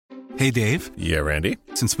Hey, Dave. Yeah, Randy.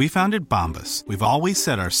 Since we founded Bombas, we've always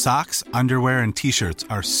said our socks, underwear, and T-shirts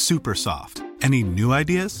are super soft. Any new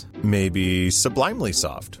ideas? Maybe sublimely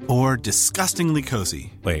soft. Or disgustingly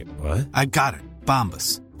cozy. Wait, what? I got it.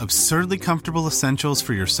 Bombas. Absurdly comfortable essentials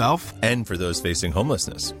for yourself and for those facing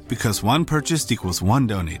homelessness. Because one purchased equals one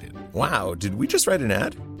donated. Wow, did we just write an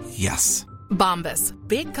ad? Yes. Bombas.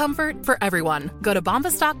 Big comfort for everyone. Go to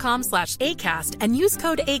bombas.com/ACAST and use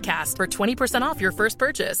code ACAST for 20% off your first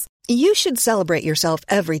purchase. You should celebrate yourself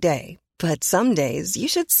every day. But some days you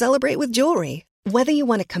should celebrate with jewelry. Whether you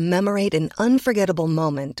want to commemorate an unforgettable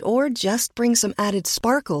moment or just bring some added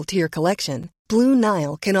sparkle to your collection, Blue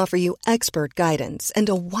Nile can offer you expert guidance and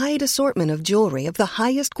a wide assortment of jewelry of the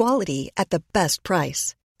highest quality at the best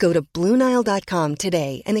price. Go to BlueNile.com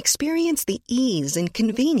today and experience the ease and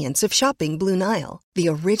convenience of shopping Blue Nile, the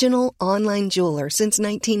original online jeweler since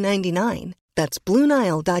 1999. That's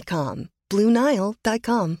BlueNile.com.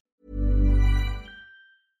 BlueNile.com.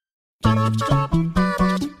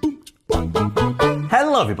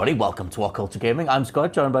 Hello everybody, welcome to What Culture Gaming. I'm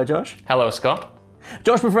Scott, joined by Josh. Hello, Scott.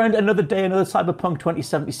 Josh, my friend, another day, another Cyberpunk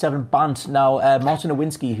 2077 bant. Now, Martin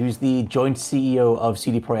Nowinski, who's the joint CEO of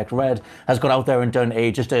CD Projekt Red, has got out there and done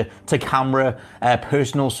a to-camera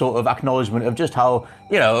personal sort of acknowledgement of just how,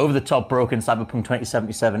 over-the-top broken Cyberpunk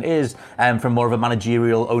 2077 is, from more of a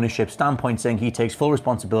managerial ownership standpoint, saying he takes full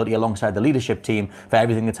responsibility alongside the leadership team for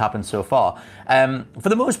everything that's happened so far. For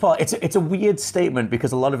the most part, it's a weird statement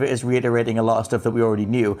because a lot of it is reiterating a lot of stuff that we already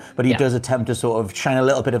knew, but he does attempt to sort of shine a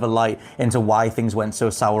little bit of a light into why things went so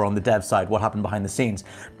sour on the dev side, what happened behind the scenes.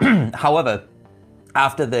 However,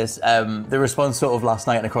 after this, the response sort of last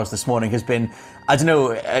night and across this morning has been, I don't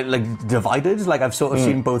know, divided. I've sort of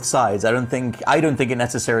seen both sides. I don't think it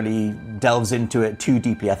necessarily delves into it too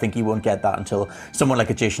deeply. I think you won't get that until someone like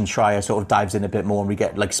a Jason Schreier sort of dives in a bit more and we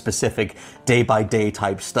get specific day-by-day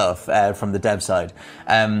type stuff from the dev side.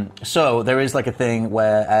 So there is a thing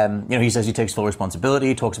where, he says he takes full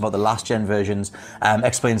responsibility, talks about the last-gen versions,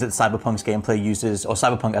 explains that Cyberpunk's gameplay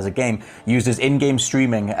Cyberpunk as a game uses in-game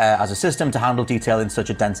streaming as a system to handle detail in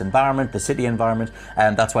such a dense environment, the city environment,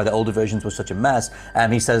 and that's why the older versions were such a mess.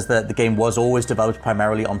 He says that the game was always developed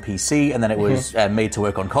primarily on PC and then it was made to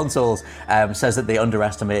work on consoles. Says that they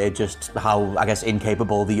underestimated just how, I guess,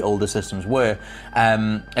 incapable the older systems were.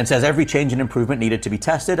 And says every change and improvement needed to be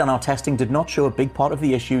tested, and our testing did not show a big part of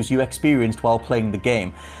the issues you experienced while playing the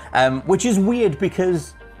game. Which is weird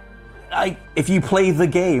because if you play the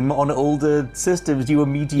game on older systems, you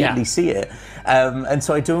immediately see it. And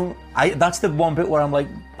so that's the one bit where I'm like,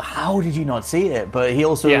 how did you not see it? But he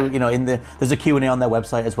also, there's a Q&A on their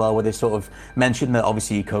website as well where they sort of mentioned that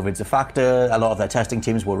obviously COVID's a factor. A lot of their testing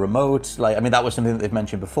teams were remote. That was something that they've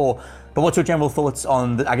mentioned before. But what's your general thoughts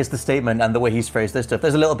on, the statement and the way he's phrased this stuff?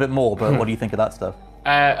 There's a little bit more, but what do you think of that stuff?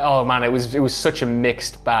 It was such a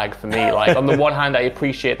mixed bag for me. On the one hand, I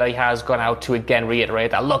appreciate that he has gone out to again reiterate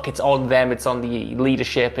that, look, it's on them, it's on the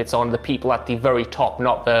leadership, it's on the people at the very top,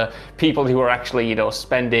 not the people who are actually,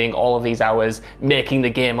 spending all of these hours making the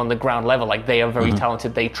game on the ground level. They are very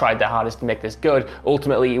talented, they tried their hardest to make this good.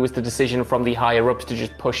 Ultimately, it was the decision from the higher ups to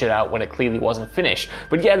just push it out when it clearly wasn't finished.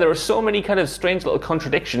 But yeah, there are so many kind of strange little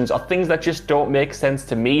contradictions or things that just don't make sense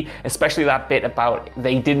to me, especially that bit about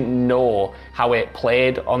they didn't know how it played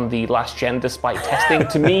on the last gen despite testing.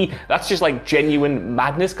 To me, that's just genuine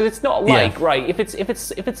madness, because it's not right, if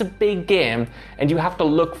it's a big game and you have to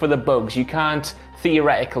look for the bugs, you can't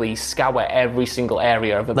theoretically scour every single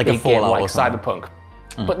area of a big game like Cyberpunk.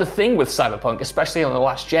 But the thing with Cyberpunk, especially on the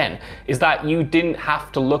last gen, is that you didn't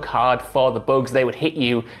have to look hard for the bugs. They would hit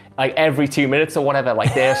you every 2 minutes or whatever.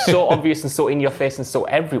 They're so obvious and so in your face and so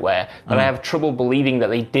everywhere that I have trouble believing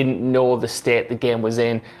that they didn't know the state the game was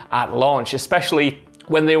in at launch, especially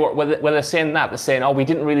when they're saying that. They're saying, oh, we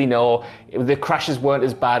didn't really know, the crashes weren't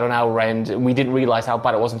as bad on our end, and we didn't realize how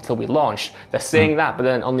bad it was until we launched. They're saying that, but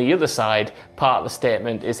then on the other side, part of the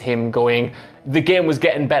statement is him going, the game was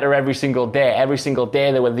getting better every single day. Every single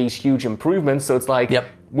day there were these huge improvements. So it's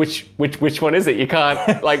which one is it? You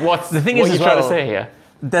can't, what's the thing? What are you trying to say here?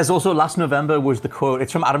 There's also, last November was the quote,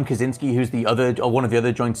 it's from Adam Kaczynski, who's one of the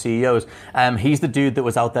other joint CEOs. He's the dude that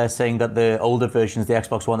was out there saying that the older versions, the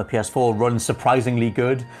Xbox One, the PS4, run surprisingly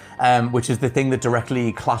good, which is the thing that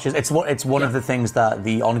directly clashes. It's one of the things that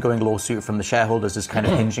the ongoing lawsuit from the shareholders is kind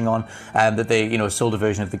of hinging on, that they, sold a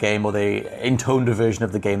version of the game, or they intoned a version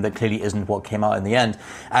of the game that clearly isn't what came out in the end.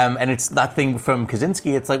 And it's that thing from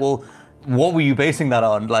Kaczynski, it's what were you basing that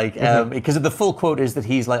on? Like, because the full quote is that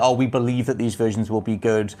he's like, oh, we believe that these versions will be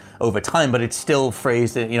good over time, but it's still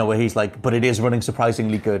phrased, where he's like, but it is running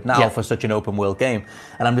surprisingly good now for such an open world game.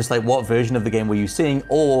 And I'm just like, what version of the game were you seeing?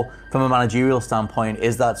 Or from a managerial standpoint,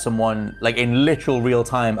 is that someone like in literal real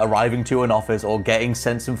time arriving to an office or getting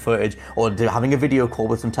sent some footage or having a video call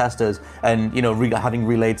with some testers and, having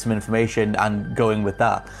relayed some information and going with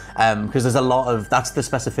that? Because there's a lot of, that's the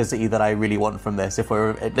specificity that I really want from this. If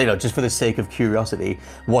we're, just for the sake of curiosity,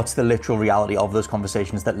 what's the literal reality of those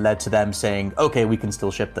conversations that led to them saying, okay, we can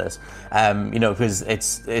still ship this? Because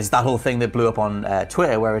it's that whole thing that blew up on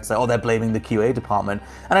Twitter where it's like, oh, they're blaming the QA department.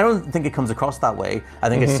 And I don't think it comes across that way. I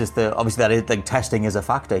think it's just that obviously that like testing is a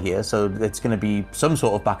factor here, so it's going to be some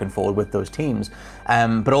sort of back and forward with those teams.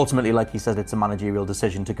 But ultimately, like you said, it's a managerial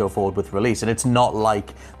decision to go forward with release, and it's not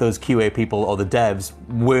like those QA people or the devs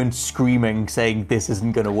weren't screaming saying this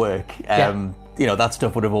isn't going to work. That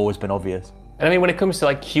stuff would have always been obvious. And I mean, when it comes to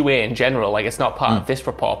like QA in general, like it's not part of this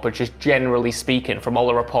report, but just generally speaking, from all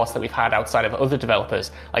the reports that we've had outside of other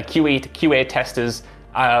developers, like QA testers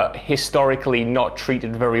are historically not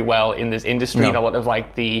treated very well in this industry. And a lot of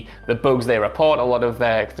like the bugs they report, a lot of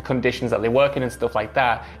the conditions that they work in and stuff like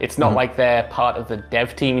that, it's not like they're part of the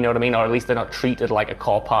dev team, you know what I mean? Or at least they're not treated like a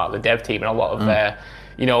core part of the dev team. And a lot of their,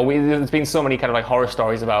 there's been so many kind of like horror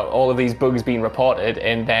stories about all of these bugs being reported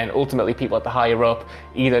and then ultimately people at the higher up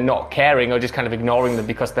either not caring or just kind of ignoring them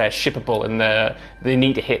because they're shippable and they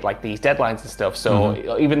need to hit like these deadlines and stuff.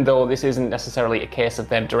 So even though this isn't necessarily a case of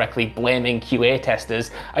them directly blaming QA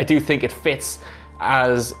testers, I do think it fits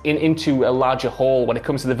as into a larger whole when it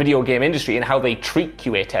comes to the video game industry and how they treat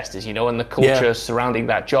QA testers, and the culture surrounding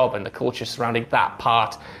that job and the culture surrounding that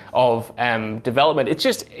part of development.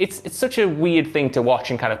 It's such a weird thing to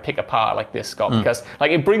watch and kind of pick apart like this, Scott, because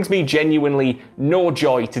like it brings me genuinely no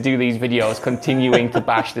joy to do these videos continuing to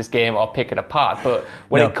bash this game or pick it apart. But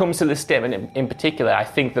when it comes to this statement in particular, I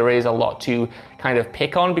think there is a lot to kind of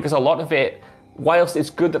pick on, because a lot of it, whilst it's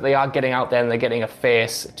good that they are getting out there and they're getting a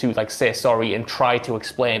face to like say sorry and try to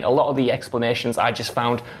explain, a lot of the explanations I just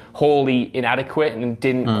found wholly inadequate and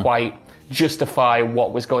didn't quite justify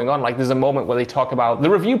what was going on. Like there's a moment where they talk about the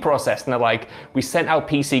review process and they're like, we sent out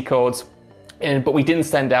PC codes but we didn't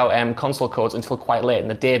send out console codes until quite late in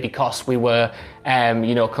the day because we were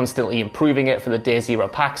constantly improving it for the day zero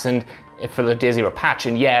packs and for the Day Zero patch,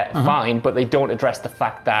 and fine, but they don't address the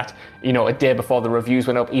fact that, a day before the reviews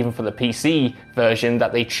went up, even for the PC version,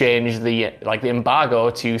 that they changed the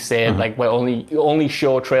embargo to say, like, well, only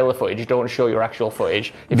show trailer footage, don't show your actual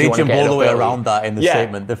footage. They jump all the way around that in the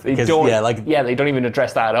statement. They don't even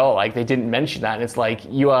address that at all. Like, they didn't mention that, and it's like,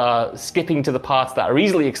 you are skipping to the parts that are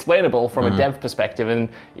easily explainable from a dev perspective, and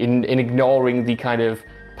in ignoring the kind of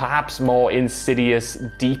perhaps more insidious,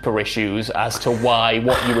 deeper issues as to why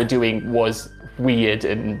what you were doing was weird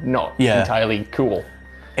and not entirely cool.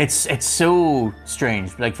 It's so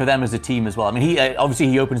strange, like for them as a team as well. I mean,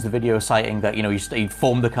 he opens the video citing that he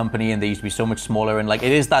formed the company and they used to be so much smaller, and like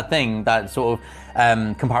it is that thing, that sort of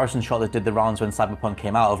comparison shot that did the rounds when Cyberpunk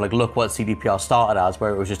came out of like, look what CDPR started as,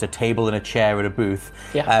 where it was just a table and a chair at a booth,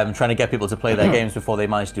 trying to get people to play their games before they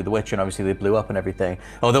managed to do The Witcher, and obviously they blew up and everything.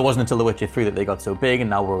 Although it wasn't until The Witcher 3 that they got so big, and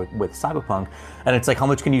now we're with Cyberpunk. And it's like, how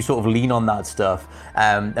much can you sort of lean on that stuff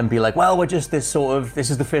and be like, well, we're just this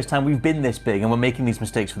is the first time we've been this big and we're making these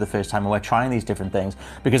mistakes for the first time and we're trying these different things.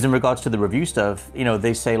 Because in regards to the review stuff,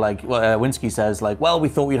 they say like, Winsky says like, well, we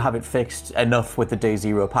thought we'd have it fixed enough with the Day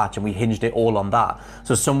Zero patch and we hinged it all on that.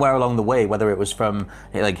 So somewhere along the way, whether it was from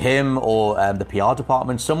like him or the PR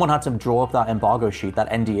department, someone had to draw up that embargo sheet, that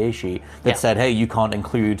NDA sheet that said, hey, you can't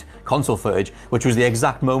include console footage, which was the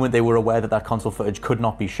exact moment they were aware that console footage could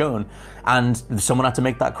not be shown. And someone had to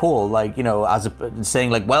make that call, like,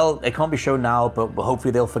 saying like, well, it can't be shown now, but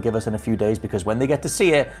hopefully they'll forgive us in a few days because when they get to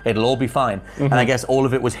see it, it'll all be fine. And I guess all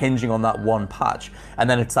of it was hinging on that one patch. And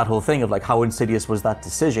then it's that whole thing of like, how insidious was that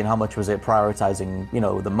decision? How much was it prioritizing,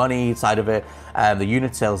 the money side of it, the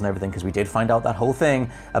unit sales and everything? Because we did find out that whole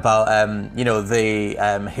thing about, they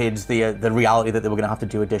hid the reality that they were going to have to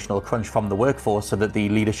do additional crunch from the workforce so that the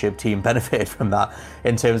leadership team benefited from that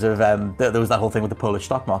in terms of, there was that whole thing with the Polish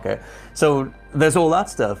stock market. So there's all that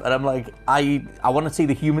stuff, and I'm like, I want to see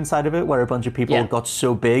the human side of it, where a bunch of people got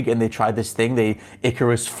so big and they tried this thing,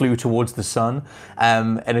 Icarus flew towards the sun,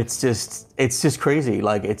 and it's it's just crazy.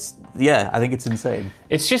 Like I think it's insane.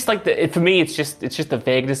 It's just like for me, it's just the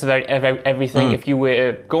vagueness of everything. If you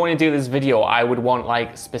were going to do this video, I would want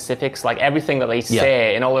like specifics, like everything that they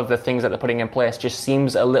say and all of the things that they're putting in place just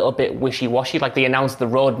seems a little bit wishy-washy. Like they announced the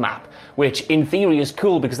roadmap, which in theory is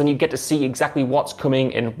cool because then you get to see exactly what's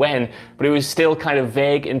coming and when, but it was still kind of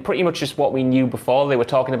vague and pretty much just what we knew before. They were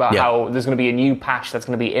talking about how there's going to be a new patch that's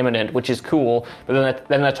going to be imminent, which is cool, but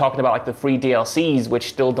then they're talking about like the free DLCs, which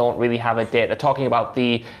still don't really have a date. They're talking about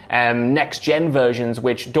the next-gen versions,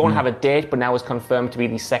 which don't have a date, but now is confirmed to be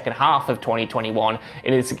the second half of 2021,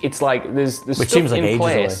 and it's like there's which stuff seems like in ages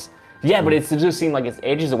place. away. Yeah, but it does seem like it's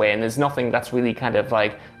ages away, and there's nothing that's really kind of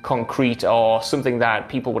like concrete or something that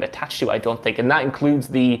people would attach to, I don't think. And that includes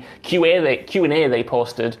the Q&A they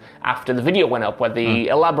posted after the video went up, where they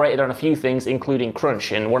elaborated on a few things, including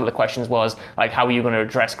crunch. And one of the questions was, like, how are you going to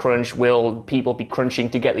address crunch? Will people be crunching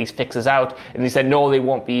to get these fixes out? And they said, no, they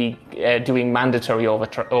won't be doing mandatory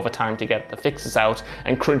overtime to get the fixes out.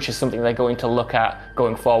 And crunch is something they're going to look at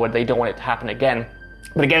going forward. They don't want it to happen again.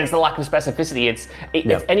 But again, it's the lack of specificity.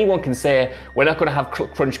 If anyone can say, we're not going to have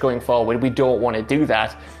crunch going forward, we don't want to do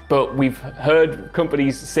that. But we've heard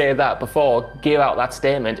companies say that before, give out that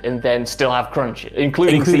statement, and then still have crunch,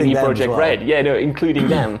 including CD Projekt Red. Yeah, no, including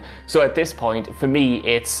them. So at this point, for me,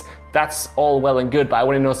 that's all well and good, but I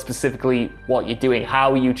want to know specifically what you're doing.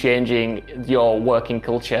 How are you changing your working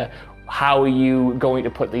culture? How are you going to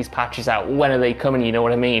put these patches out? When are they coming? You know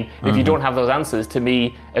what I mean? If you don't have those answers, to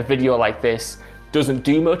me, a video like this doesn't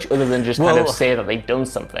do much other than just kind of say that they've done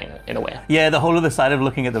something in a way. Yeah, the whole other side of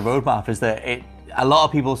looking at the roadmap is that a lot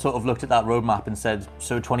of people sort of looked at that roadmap and said,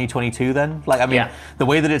 so 2022 then? Like, I mean, the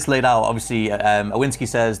way that it's laid out, obviously, Owinski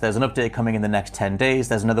says there's an update coming in the next 10 days.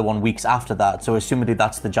 There's another one weeks after that. So assumedly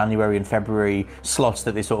that's the January and February slots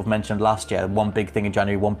that they sort of mentioned last year. One big thing in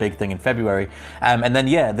January, one big thing in February. And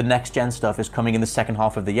then, the next gen stuff is coming in the second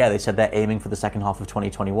half of the year. They said they're aiming for the second half of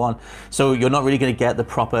 2021. So you're not really going to get the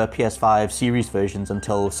proper PS5 series versions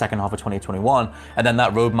until second half of 2021. And then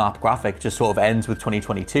that roadmap graphic just sort of ends with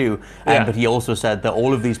 2022. But he also said that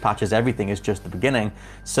all of these patches, everything is just the beginning.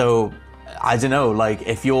 So I don't know, like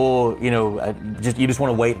if you're, you just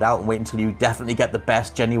want to wait it out and wait until you definitely get the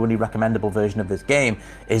best, genuinely recommendable version of this game,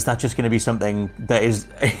 is that just going to be something that is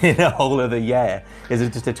in a whole other year? Is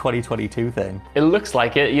it just a 2022 thing? It looks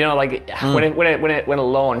like it. When it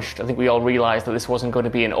launched, I think we all realized that this wasn't going to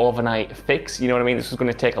be an overnight fix. You know what I mean? This was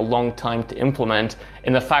going to take a long time to implement.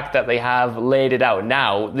 And the fact that they have laid it out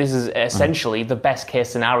now, this is essentially the best case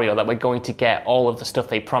scenario that we're going to get all of the stuff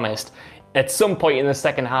they promised at some point in the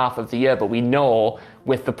second half of the year. But we know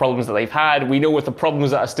with the problems that they've had, we know with the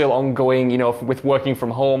problems that are still ongoing, with working from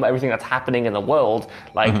home, everything that's happening in the world,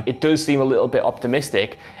 it does seem a little bit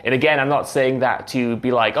optimistic. And again, I'm not saying that to be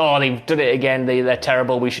like, oh, they've done it again, they're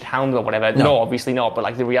terrible, we should hound them or whatever. No, obviously not. But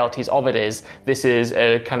like the realities of it is, this is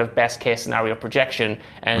a kind of best case scenario projection.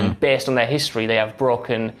 And based on their history, they have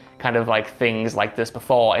broken kind of like things like this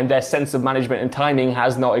before, and their sense of management and timing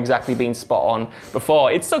has not exactly been spot on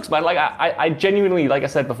before. It sucks, man. Like I genuinely, like I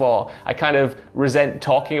said before, I kind of resent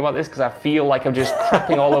talking about this because I feel like I'm just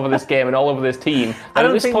crapping all over this game and all over this team. I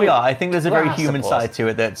don't think we are. I think there's a very human side to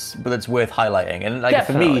it that's worth highlighting. And like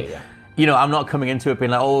Definitely, for me, I'm not coming into it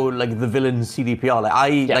being like, oh, like the villains CDPR.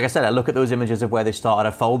 Like I said, I look at those images of where they started.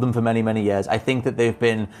 I've followed them for many, many years. I think that they've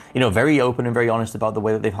been, very open and very honest about the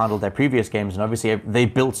way that they've handled their previous games. And obviously they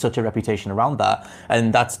built such a reputation around that.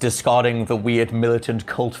 And that's discarding the weird militant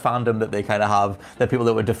cult fandom that they kind of have. They're people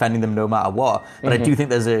that were defending them no matter what. But I do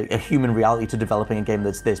think there's a human reality to developing a game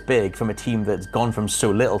that's this big from a team that's gone from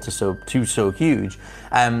so little to so huge.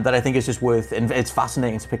 That I think is just worth, and it's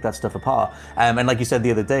fascinating to pick that stuff apart. And like you said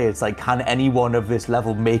the other day, it's like, can anyone of this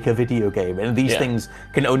level make a video game? And these things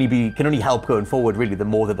can only help going forward, really. The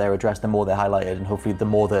more that they're addressed, the more they're highlighted, and hopefully the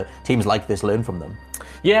more that teams like this learn from them.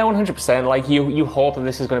 Yeah, 100%. Like you hope that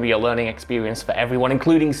this is going to be a learning experience for everyone,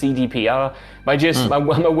 including CDPR. But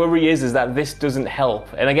my worry is that this doesn't help.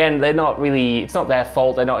 And again, they're not really, it's not their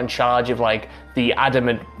fault. They're not in charge of like the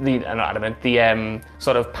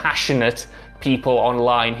sort of passionate people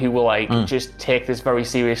online who will just take this very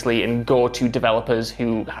seriously and go to developers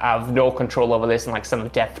who have no control over this and like send them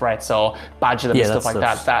death threats or badger them and stuff like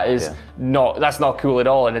that. That's not cool at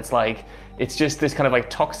all. And it's like, it's just this kind of like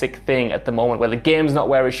toxic thing at the moment where the game's not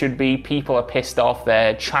where it should be. People are pissed off.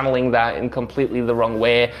 They're channeling that in completely the wrong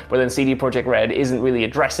way. But then CD Projekt Red isn't really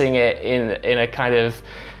addressing it in a kind of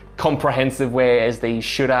comprehensive way as they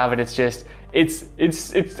should have. And it's just, it's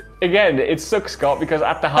again, it sucks, Scott, because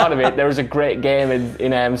at the heart of it, there is a great game in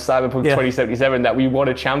Cyberpunk 2077 that we want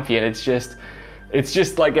to champion. It's just, It's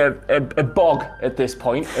just like a bog at this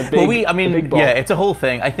point. A big bog. Yeah, it's a whole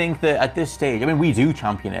thing. I think that at this stage, I mean, we do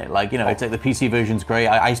champion it. Like, it's like the PC version's great.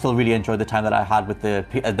 I still really enjoyed the time that I had with the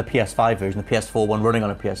PS5 version, the PS4 one running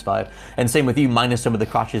on a PS5. And same with you, minus some of the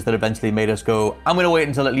crashes that eventually made us go, I'm going to wait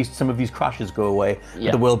until at least some of these crashes go away.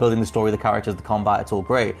 Yeah. The world building, the story, the characters, the combat, it's all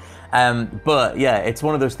great. But yeah, it's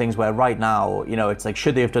one of those things where right now, it's like,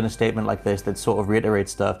 should they have done a statement like this that sort of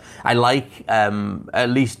reiterates stuff? I like, at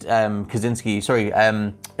least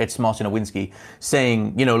it's Martin Nowinski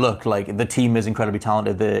saying, look, like the team is incredibly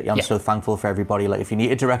talented. I'm so thankful for everybody. Like if you need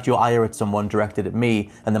to direct your ire at someone, direct it at me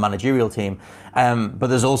and the managerial team. But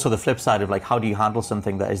there's also the flip side of like, how do you handle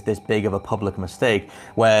something that is this big of a public mistake,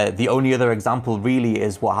 where the only other example really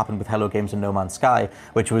is what happened with Hello Games and No Man's Sky,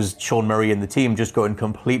 which was Sean Murray and the team just going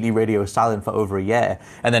completely radio silent for over a year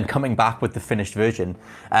and then coming back with the finished version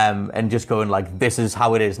and just going like, this is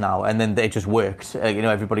how it is now. And then it just worked.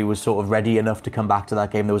 Everybody was sort of ready enough to come back to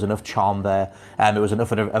that game. There was enough charm there. It was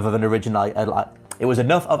enough of an original. It was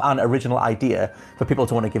enough of an original idea for people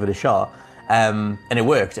to want to give it a shot. And it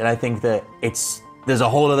worked. And I think that there's a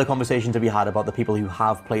whole other conversation to be had about the people who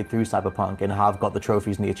have played through Cyberpunk and have got the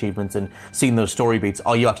trophies and the achievements and seen those story beats.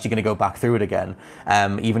 Are you actually going to go back through it again?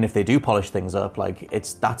 Even if they do polish things up, like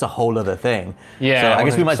that's a whole other thing. Yeah. So I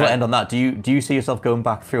guess we might as well end on that. Do you see yourself going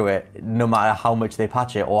back through it no matter how much they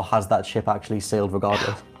patch it, or has that ship actually sailed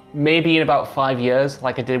regardless? Maybe in about 5 years,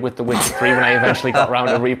 like I did with The Witcher 3 when I eventually got around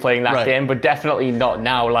to replaying that game, but definitely not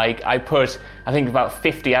now. Like I put, I think about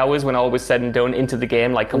 50 hours when all was said and done into the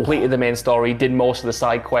game, like completed the main story, did most of the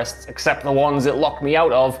side quests, except the ones it locked me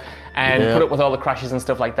out of, and put up with all the crashes and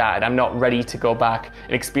stuff like that. And I'm not ready to go back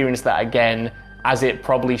and experience that again as it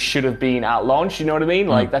probably should have been at launch, you know what I mean?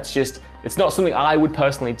 Like that's just, it's not something I would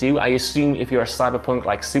personally do. I assume if you're a Cyberpunk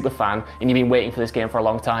like super fan and you've been waiting for this game for a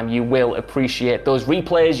long time, you will appreciate those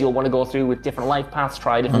replays. You'll want to go through with different life paths,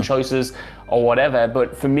 try different choices or whatever.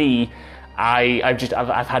 But for me,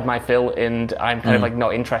 I've had my fill and I'm kind of like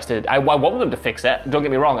not interested. I want them to fix it. Don't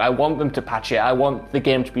get me wrong. I want them to patch it. I want the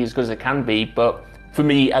game to be as good as it can be. But for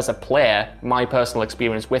me as a player, my personal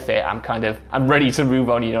experience with it, I'm ready to move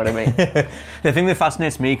on, you know what I mean? The thing that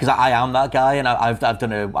fascinates me, because I am that guy, and I've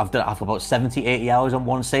done about 70, 80 hours on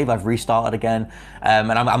one save. I've restarted again, and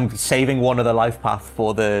I'm saving one other life path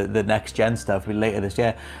for the next gen stuff later this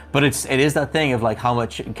year. But it is that thing of like, how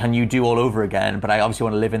much can you do all over again? But I obviously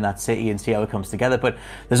want to live in that city and see how it comes together. But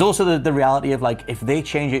there's also the reality of like, if they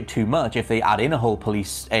change it too much, if they add in a whole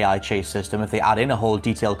police AI chase system, if they add in a whole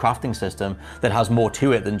detailed crafting system that has more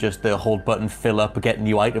to it than just the hold button, fill up, get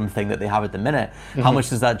new item thing that they have at the minute, how much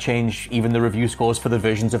does that change even the review scores for the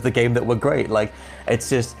versions of the game that were great? Like,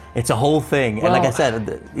 it's a whole thing. And like I said,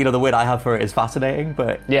 the word I have for it is fascinating,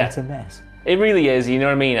 but it's a mess. It really is, you know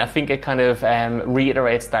what I mean? I think it kind of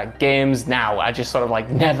reiterates that games now are just sort of like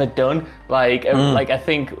never done. Like I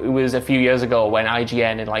think it was a few years ago when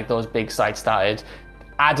IGN and like those big sites started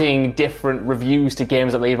adding different reviews to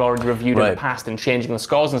games that they've already reviewed in the past and changing the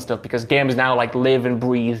scores and stuff, because games now like live and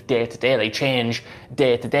breathe day to day. They change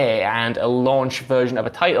day to day, and a launch version of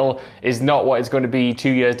a title is not what it's going to be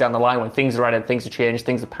 2 years down the line when things are added, things are changed,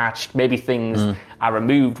 things are patched, maybe things are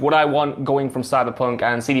removed. What I want going from Cyberpunk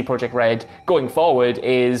and CD Projekt Red going forward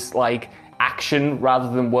is like action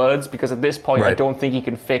rather than words, because at this point I don't think you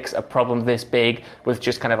can fix a problem this big with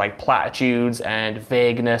just kind of like platitudes and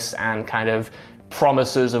vagueness and kind of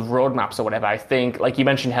promises of roadmaps or whatever. I think, like you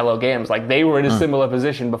mentioned Hello Games, like they were in a similar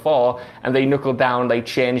position before and they knuckled down, they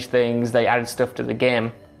changed things, they added stuff to the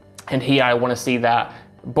game. And here I want to see that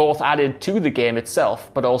both added to the game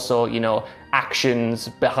itself, but also, actions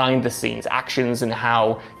behind the scenes, actions and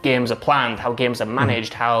how games are planned, how games are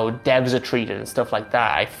managed, how devs are treated and stuff like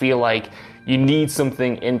that. I feel like you need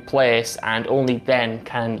something in place, and only then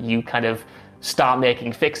can you kind of start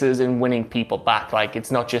making fixes and winning people back. Like,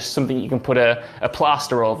 it's not just something you can put a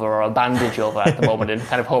plaster over or a bandage over at the moment and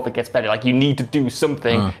kind of hope it gets better. Like, you need to do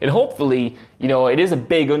something, and hopefully, it is a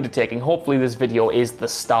big undertaking. Hopefully this video is the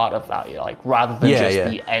start of that, like, rather than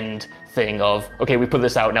the end thing of, okay, we put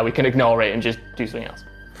this out, now we can ignore it and just do something else.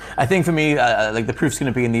 I think for me, like the proof's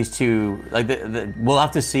going to be in these two. Like, we'll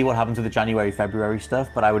have to see what happens with the January, February stuff.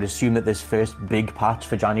 But I would assume that this first big patch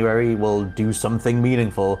for January will do something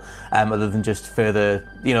meaningful, other than just further.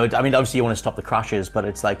 I mean, obviously you want to stop the crashes, but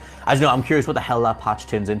it's like, I don't know. I'm curious what the hell that patch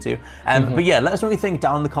turns into. But yeah, let us know what you think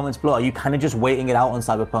down in the comments below. Are you kind of just waiting it out on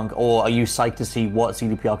Cyberpunk, or are you psyched to see what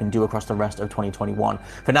CDPR can do across the rest of 2021?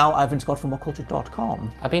 For now, I've been Scott from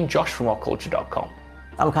WhatCulture.com. I've been Josh from WhatCulture.com.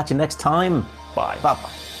 I will catch you next time. Bye. Bye-bye.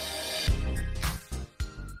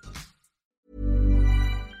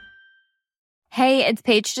 Hey, Hey, it's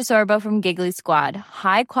Paige DeSorbo from Giggly Squad.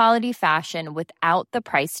 High quality fashion without the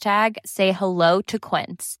price tag. Say hello to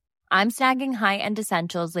Quince. I'm snagging high-end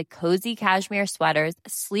essentials like cozy cashmere sweaters,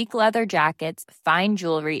 sleek leather jackets, fine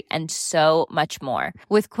jewelry, and so much more.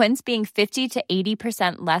 With Quince being 50 to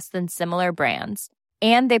 80% less than similar brands.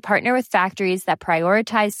 And they partner with factories that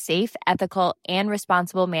prioritize safe, ethical, and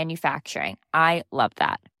responsible manufacturing. I love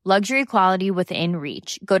that. Luxury quality within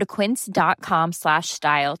reach. Go to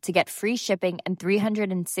quince.com/style to get free shipping and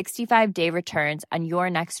 365-day returns on your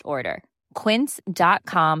next order.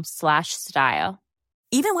 Quince.com/style.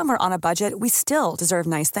 Even when we're on a budget, we still deserve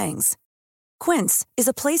nice things. Quince is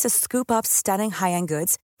a place to scoop up stunning high-end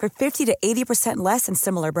goods for 50 to 80% less than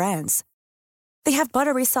similar brands. They have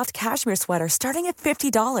buttery soft cashmere sweaters starting at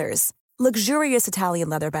 $50, luxurious Italian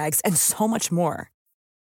leather bags, and so much more.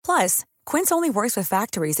 Plus, Quince only works with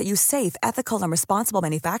factories that use safe, ethical, and responsible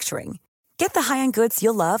manufacturing. Get the high-end goods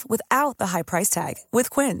you'll love without the high price tag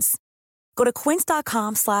with Quince. Go to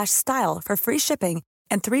quince.com/style for free shipping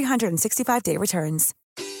and 365-day returns.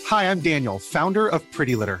 Hi, I'm Daniel, founder of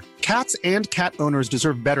Pretty Litter. Cats and cat owners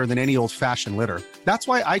deserve better than any old-fashioned litter. That's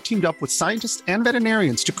why I teamed up with scientists and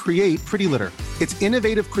veterinarians to create Pretty Litter. Its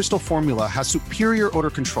innovative crystal formula has superior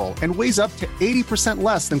odor control and weighs up to 80%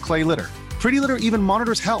 less than clay litter. Pretty Litter even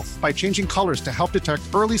monitors health by changing colors to help detect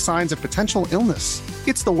early signs of potential illness.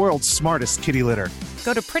 It's the world's smartest kitty litter.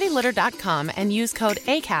 Go to prettylitter.com and use code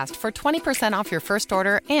ACAST for 20% off your first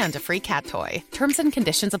order and a free cat toy. Terms and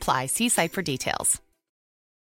conditions apply. See site for details.